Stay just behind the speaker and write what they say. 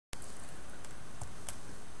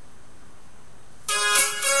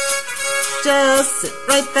Just sit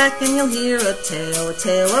right back and you'll hear a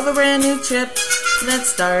tale of a brand new trip that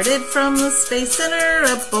started from the Space Center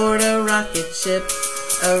aboard a rocket ship.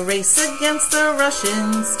 A race against the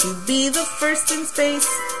Russians to be the first in space.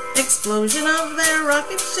 Explosion of their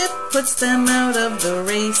rocket ship puts them out of the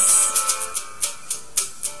race.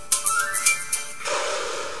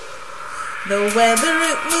 The weather,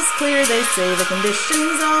 it was clear, they say the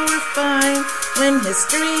conditions all were fine, when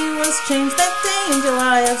history was changed that day in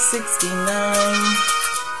July of '69.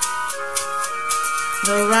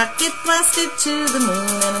 The rocket blasted to the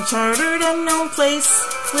moon and uncharted unknown place,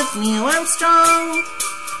 with Neil Armstrong,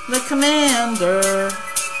 the commander,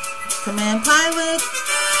 command pilot,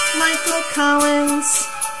 Michael Collins,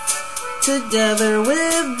 together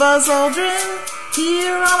with Buzz Aldrin,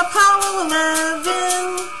 here on Apollo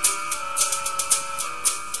 11.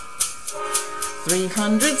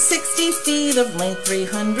 360 feet of length,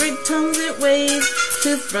 300 tons it weighed.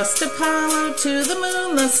 To thrust Apollo to the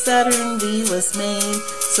moon, the Saturn V was made.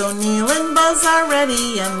 So Neil and Buzz are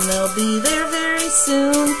ready, and they'll be there very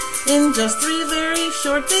soon. In just 3 very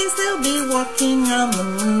short days, they'll be walking on the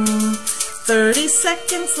moon. 30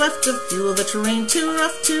 seconds left of fuel, the terrain too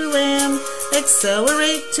rough to land.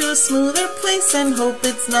 Accelerate to a smoother place and hope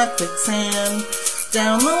it's not quicksand.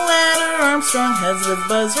 Down the ladder Armstrong heads with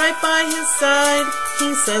Buzz right by his side.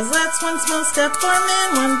 He says that's one small step for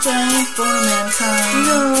man, one giant for mankind.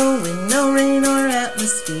 No wind, no rain or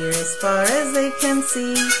atmosphere as far as they can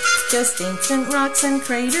see. Just ancient rocks and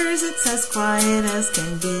craters, it's as quiet as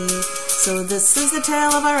can be. So this is the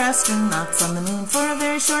tale of our astronauts on the moon for a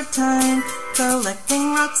very short time,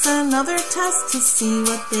 collecting rocks and other tests to see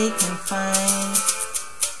what they can find.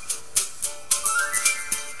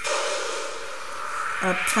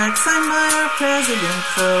 A plaque signed by our president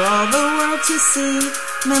for all the world to see.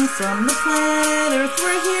 Men from the planet Earth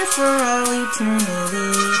were here for all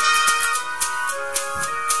eternity.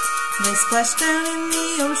 They splashed down in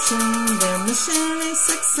the ocean, their mission a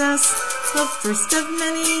success. The first of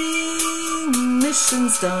many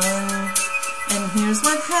missions done. And here's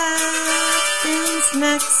what happens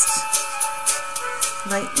next.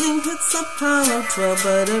 Lightning hits Apollo 12,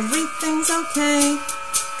 but everything's okay.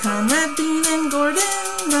 Conrad, Bean, and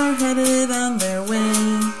Gordon are headed on their way.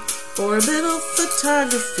 Orbital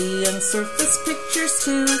photography and surface pictures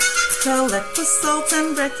too. Collect basalt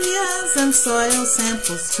and breccias and soil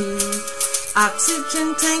samples too.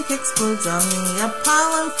 Oxygen tank explodes on the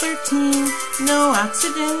Apollo 13. No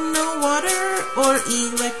oxygen, no water or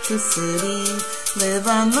electricity. Live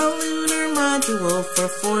on the lunar module for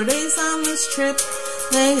 4 days on this trip.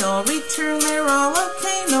 They all return, they're all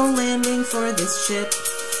okay, no landing for this ship.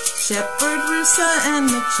 Shepard, Rusa, and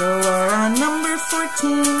Mitchell are on number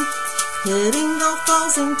 14, hitting golf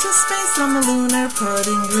balls into space on the lunar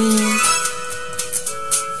putting green.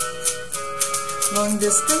 Long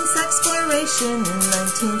distance exploration in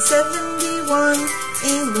 1971,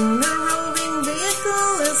 a lunar roving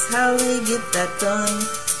vehicle is how they get that done.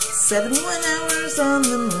 71 hours on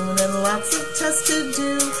the moon and lots of tests to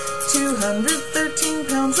do. 213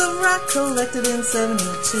 pounds of rock collected in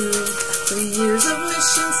 72. 3 years of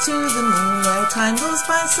missions to the moon, now time goes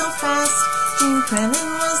by so fast. Gene Brennan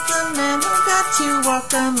was the man who got to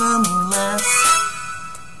walk on the moon last.